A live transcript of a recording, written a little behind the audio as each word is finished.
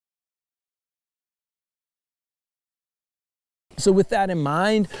So with that in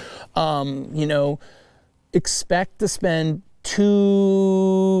mind, you know, expect to spend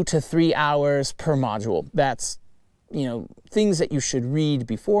 2 to 3 hours per module. That's, you know, things that you should read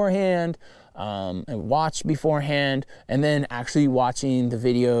beforehand, and watch beforehand, and then actually watching the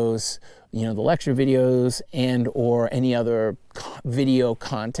videos, you know, the lecture videos and or any other video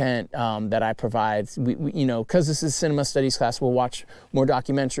content that I provide. We, you know, because this is cinema studies class, we'll watch more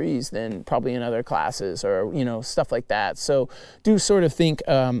documentaries than probably in other classes, or, you know, stuff like that. So do sort of think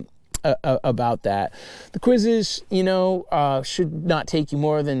about that. The quizzes, you know, should not take you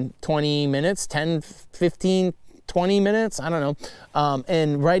more than 20 minutes, 10, 15, 20 minutes, I don't know.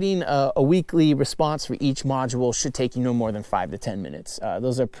 And writing a weekly response for each module should take you no more than 5 to 10 minutes.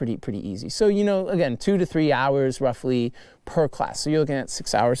 Those are pretty easy. So, you know, again, 2 to 3 hours roughly per class. So you're looking at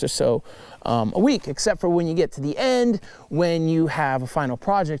 6 hours or so a week, except for when you get to the end, when you have a final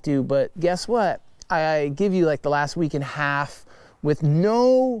project due. But guess what? I give you like the last week and a half with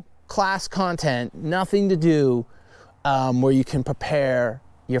no class content, nothing to do, where you can prepare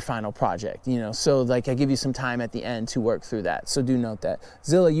your final project, you know. So like I give you some time at the end to work through that. So do note that.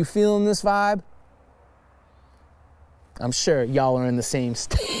 Zilla, you feeling this vibe? I'm sure y'all are in the same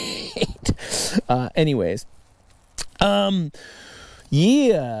state. Anyways.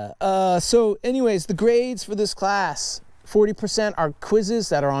 Yeah. So anyways, the grades for this class, 40% are quizzes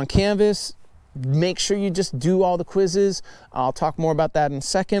that are on Canvas. Make sure you just do all the quizzes. I'll talk more about that in a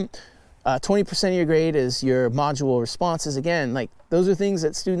second. 20% of your grade is your module responses. Again, like those are things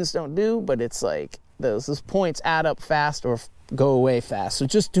that students don't do, but it's like those points add up fast or go away fast. So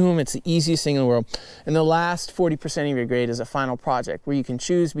just do them. It's the easiest thing in the world. And the last 40% of your grade is a final project where you can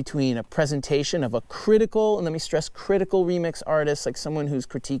choose between a presentation of a critical, and let me stress, critical remix artist, like someone who's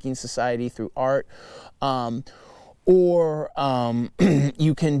critiquing society through art, or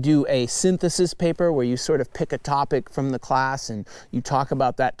you can do a synthesis paper where you sort of pick a topic from the class and you talk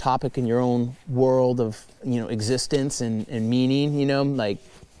about that topic in your own world of, you know, existence and meaning, you know, like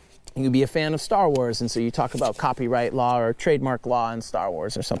you could be a fan of Star Wars, and so you talk about copyright law or trademark law in Star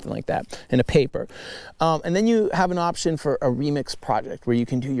Wars or something like that in a paper. And then you have an option for a remix project where you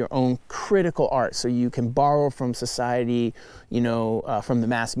can do your own critical art. So you can borrow from society, you know, from the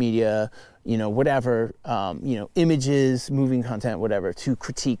mass media, you know, whatever, you know, images, moving content, whatever, to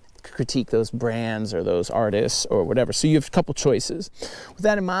critique those brands or those artists or whatever. So you have a couple choices. With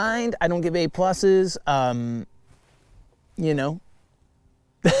that in mind, I don't give A+, you know,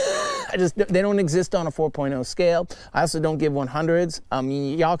 they don't exist on a 4.0 scale. I also don't give 100s.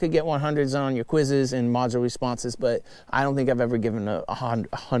 Y'all could get 100s on your quizzes and module responses, but I don't think I've ever given a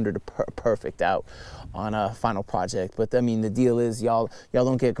 100 perfect out on a final project. But I mean, the deal is y'all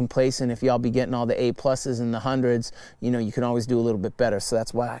don't get complacent. If y'all be getting all the A+ and the 100s, you know, you can always do a little bit better. So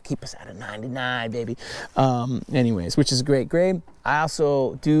that's why I keep us at a 99, baby. Anyways, which is a great grade. I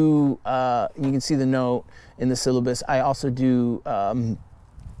also do, you can see the note in the syllabus, I also do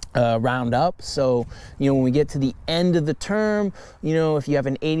round up. So, you know, when we get to the end of the term, you know, if you have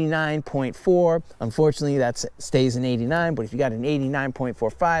an 89.4, unfortunately that stays an 89, but if you got an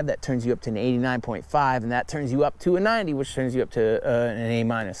 89.45, that turns you up to an 89.5, and that turns you up to a 90, which turns you up to an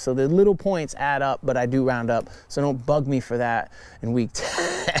A-. So the little points add up, but I do round up, so don't bug me for that in week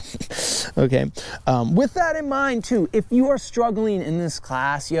 10. Okay. With that in mind too, if you are struggling in this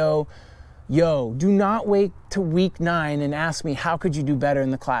class, do not wait to week 9 and ask me, how could you do better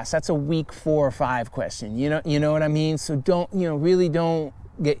in the class? That's a week 4 or 5 question. You know what I mean? So don't, you know, really don't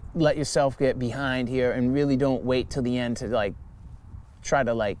let yourself get behind here, and really don't wait till the end to like try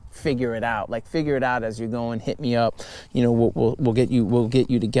to like figure it out. Like figure it out as you're going. Hit me up. You know, we'll get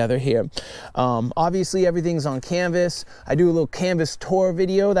you together here. Obviously everything's on Canvas. I do a little Canvas tour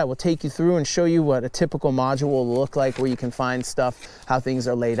video that will take you through and show you what a typical module will look like, where you can find stuff, how things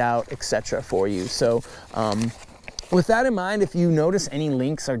are laid out, etc. for you. So with that in mind, if you notice any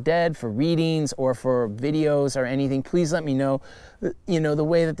links are dead for readings or for videos or anything, please let me know. You know, the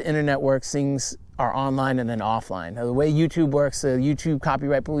way that the internet works, things are online and then offline. Now, the way YouTube works, the YouTube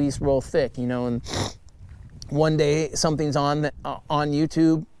copyright police roll thick, you know, and one day something's on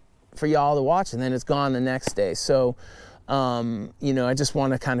YouTube for y'all to watch, and then it's gone the next day. So, you know, I just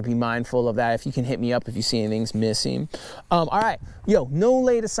want to kind of be mindful of that. If you can hit me up if you see anything's missing. All right, no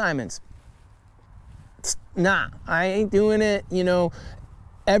late assignments. Nah, I ain't doing it, you know.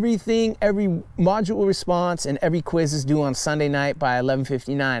 Every module response and every quiz is due on Sunday night by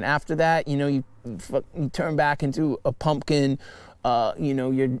 11:59. After that, you know, you turn back into a pumpkin. You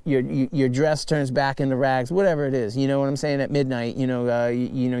know, your dress turns back into rags, whatever it is. You know what I'm saying? At midnight, you know,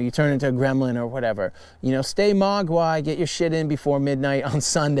 you turn into a gremlin or whatever. You know, stay mogwai, get your shit in before midnight on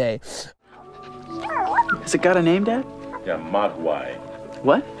Sunday. Has it got a name, Dad? Yeah, Mogwai.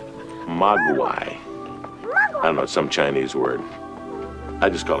 What? Mogwai. I don't know, some Chinese word. I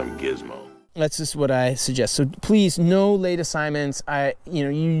just call him Gizmo. That's just what I suggest. So please, no late assignments.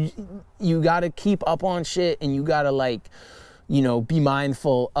 You got to keep up on shit, and you got to, like, you know, be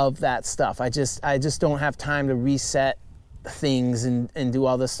mindful of that stuff. I just don't have time to reset things and do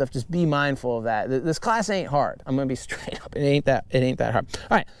all this stuff. Just be mindful of that. This class ain't hard. I'm gonna be straight up. It ain't that hard.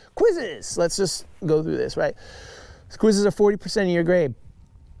 All right, quizzes. Let's just go through this, right? So quizzes are 40% of your grade.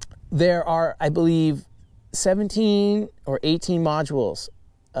 There are, I believe, 17 or 18 modules.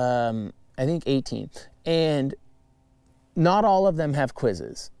 I think 18. And not all of them have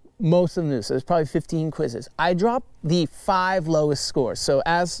quizzes. Most of them do. So there's probably 15 quizzes. I dropped the 5 lowest scores. So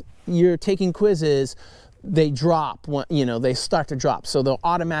as you're taking quizzes, they drop, you know, they start to drop. So they'll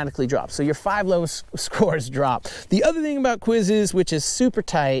automatically drop. So your 5 lowest scores drop. The other thing about quizzes, which is super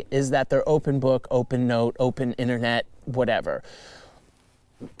tight, is that they're open book, open note, open internet, whatever.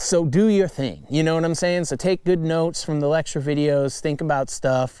 So do your thing, you know what I'm saying? So take good notes from the lecture videos, think about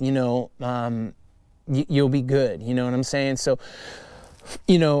stuff, you know, you'll be good, you know what I'm saying? So,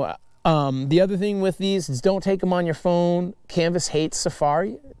 you know, the other thing with these is don't take them on your phone. Canvas hates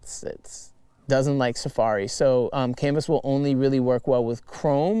Safari. It's doesn't like Safari. So Canvas will only really work well with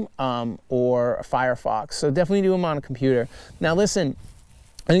Chrome or Firefox. So definitely do them on a computer. Now listen,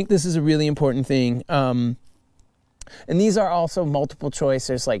 I think this is a really important thing. And these are also multiple choice.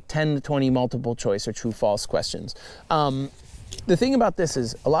 There's like 10 to 20 multiple choice or true false questions. The thing about this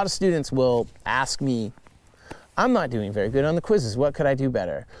is a lot of students will ask me, I'm not doing very good on the quizzes. What could I do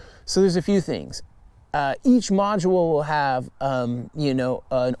better? So there's a few things. Each module will have, you know,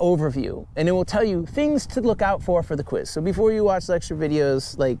 an overview, and it will tell you things to look out for the quiz. So before you watch lecture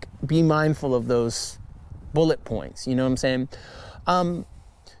videos, like, be mindful of those bullet points, you know what I'm saying?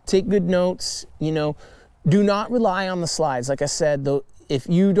 Take good notes, you know. Do not rely on the slides. Like I said, though, if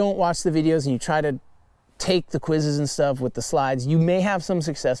you don't watch the videos and you try to take the quizzes and stuff with the slides, you may have some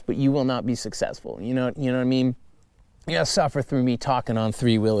success, but you will not be successful. You know what I mean? You gotta suffer through me talking on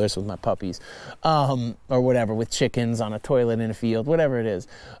 3-wheelers with my puppies, or whatever, with chickens on a toilet in a field, whatever it is.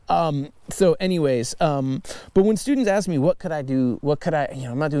 So anyways, but when students ask me, what could I do? What could I, you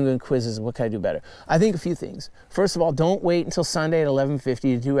know, I'm not doing good quizzes. What could I do better? I think a few things. First of all, don't wait until Sunday at 11:50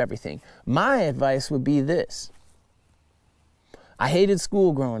 to do everything. My advice would be this. I hated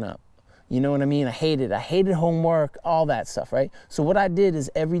school growing up. You know what I mean? I hated homework, all that stuff, right? So what I did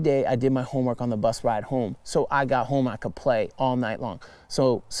is every day I did my homework on the bus ride home. So I got home, I could play all night long.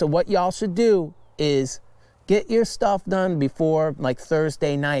 So what y'all should do is get your stuff done before like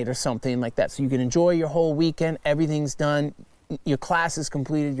Thursday night or something like that. So you can enjoy your whole weekend, everything's done, your class is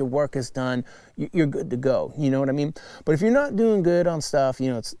completed, your work is done, you're good to go. You know what I mean? But if you're not doing good on stuff, you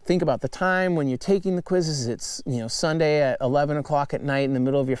know, think about the time when you're taking the quizzes. It's, you know, Sunday at 11 o'clock at night in the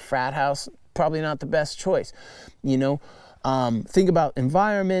middle of your frat house. Probably not the best choice. You know, think about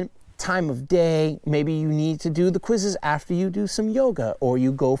environment, time of day. Maybe you need to do the quizzes after you do some yoga, or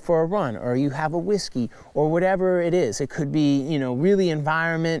you go for a run, or you have a whiskey, or whatever it is. It could be, you know, really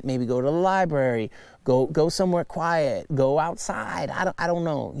environment. Maybe go to the library. Go somewhere quiet, go outside. I don't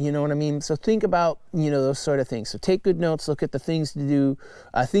know, you know what I mean? So think about, you know, those sort of things. So take good notes, look at the things to do,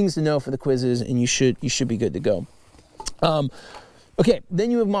 things to know for the quizzes, and you should be good to go. Okay,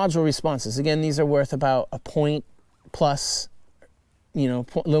 then you have module responses. Again, these are worth about a point plus, you know,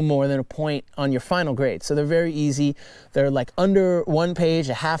 a little more than a point on your final grade. So they're very easy. They're like under 1 page,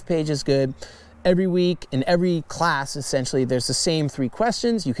 a half page is good. Every week, in every class, essentially, there's the same 3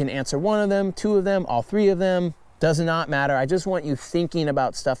 questions. You can answer 1 of them, 2 of them, all 3 of them. Does not matter. I just want you thinking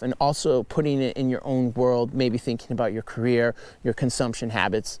about stuff and also putting it in your own world, maybe thinking about your career, your consumption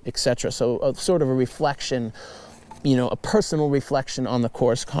habits, etc. So sort of a reflection, you know, a personal reflection on the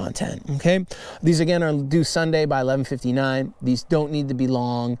course content, okay? These, again, are due Sunday by 11:59. These don't need to be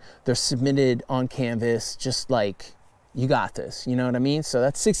long. They're submitted on Canvas, just like, you got this, you know what I mean? So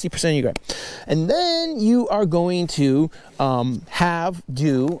that's 60% of your grade. And then you are going to have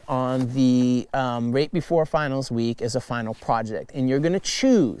due on the right before finals week as a final project. And you're going to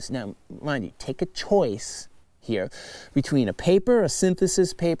choose, now mind you, take a choice here between a paper, a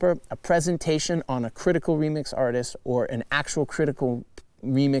synthesis paper, a presentation on a critical remix artist, or an actual critical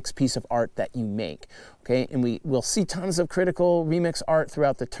remix piece of art that you make. Okay, and we'll see tons of critical remix art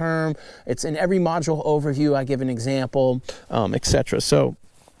throughout the term. It's in every module overview. I give an example, etc. So,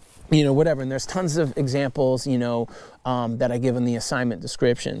 you know, whatever. And there's tons of examples, you know, that I give in the assignment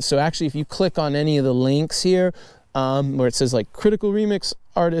description. So actually, if you click on any of the links here, where it says like critical remix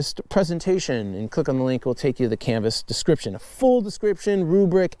artist presentation, and click on the link. It will take you to the Canvas description. A full description,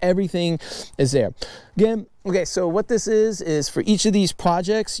 rubric, everything is there. Again, okay, so what this is for each of these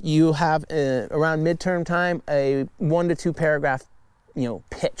projects, you have around midterm time a 1 to 2 paragraph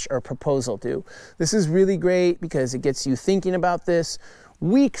pitch or proposal due. This is really great because it gets you thinking about this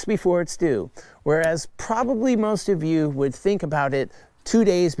weeks before it's due, whereas probably most of you would think about it 2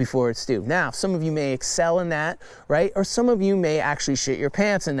 days before it's due. Now, some of you may excel in that, right? Or some of you may actually shit your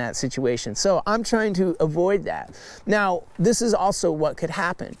pants in that situation. So I'm trying to avoid that. Now, this is also what could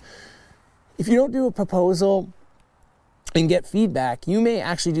happen. If you don't do a proposal and get feedback, you may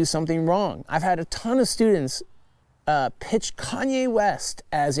actually do something wrong. I've had a ton of students pitch Kanye West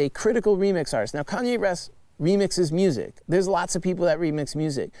as a critical remix artist. Now, Kanye West remixes music. There's lots of people that remix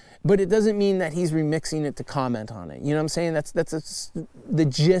music, but it doesn't mean that he's remixing it to comment on it. You know what I'm saying? That's the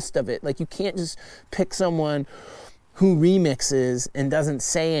gist of it. Like, you can't just pick someone who remixes and doesn't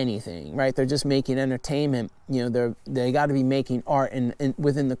say anything, right? They're just making entertainment. They got to be making art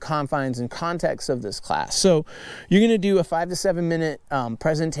within the confines and context of this class. So you're going to do a 5 to 7 minute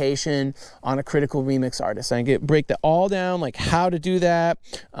presentation on a critical remix artist. I break that all down, like how to do that.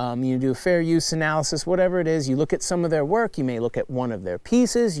 You do a fair use analysis, whatever it is. You look at some of their work. You may look at one of their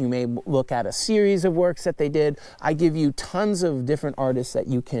pieces. You may look at a series of works that they did. I give you tons of different artists that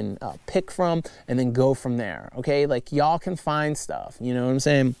you can pick from and then go from there. Okay, like y'all can find stuff. You know what I'm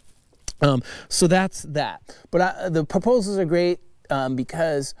saying? So that's that. But the proposals are great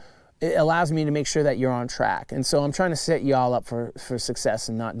because it allows me to make sure that you're on track. And so I'm trying to set you all up for success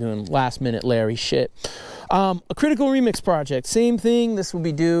and not doing last minute Larry shit. A critical remix project, same thing. This will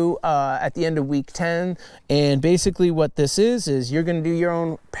be due at the end of week 10. And basically what this is you're going to do your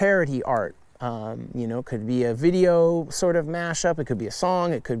own parody art. It could be a video sort of mashup. It could be a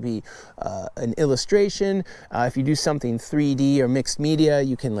song. It could be an illustration. If you do something 3D or mixed media,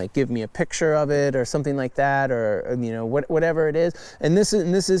 you can like give me a picture of it or something like that, or whatever it is. And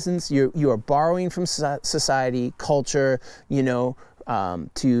in this instance, you are borrowing from society, culture,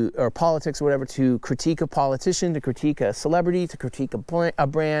 or politics or whatever, to critique a politician, to critique a celebrity, to critique a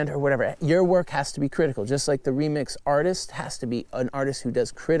brand or whatever. Your work has to be critical, just like the remix artist has to be an artist who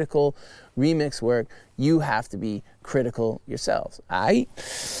does critical remix work. You have to be critical yourselves.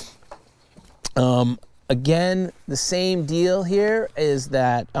 Again, the same deal here is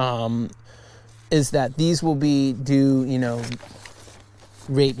that these will be due,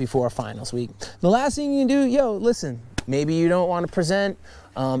 right before finals week. The last thing you can do, listen. Maybe you don't want to present.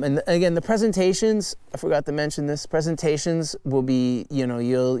 And again, the presentations, I forgot to mention this, presentations will be,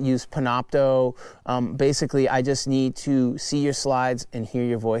 you'll use Panopto. Basically, I just need to see your slides and hear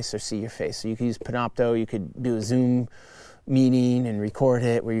your voice or see your face. So you could use Panopto, you could do a Zoom meeting and record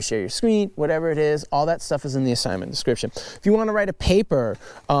it where you share your screen, whatever it is. All that stuff is in the assignment description. If you want to write a paper,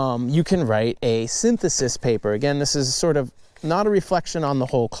 you can write a synthesis paper. Again, this is sort of not a reflection on the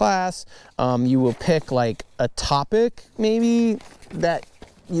whole class. You will pick like a topic maybe that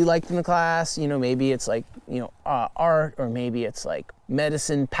you liked in the class. Maybe it's like, art, or maybe it's like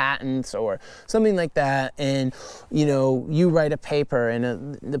medicine patents or something like that. And, you write a paper,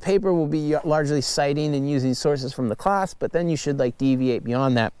 and the paper will be largely citing and using sources from the class, but then you should like deviate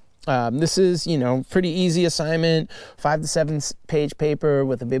beyond that. This is, pretty easy assignment, 5 to 7 page paper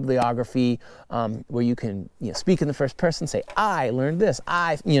with a bibliography, where you can, speak in the first person, say, I learned this,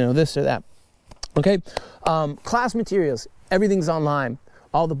 this or that. Okay. Class materials, everything's online.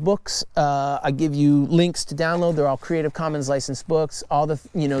 All the books, I give you links to download. They're all Creative Commons licensed books. All the,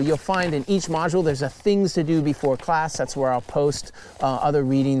 you'll find in each module, there's a things to do before class. That's where I'll post other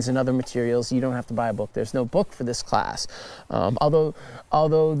readings and other materials. You don't have to buy a book. There's no book for this class. Although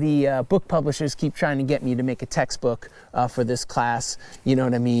the book publishers keep trying to get me to make a textbook for this class, you know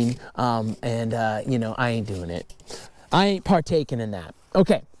what I mean? I ain't doing it. I ain't partaking in that.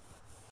 Okay.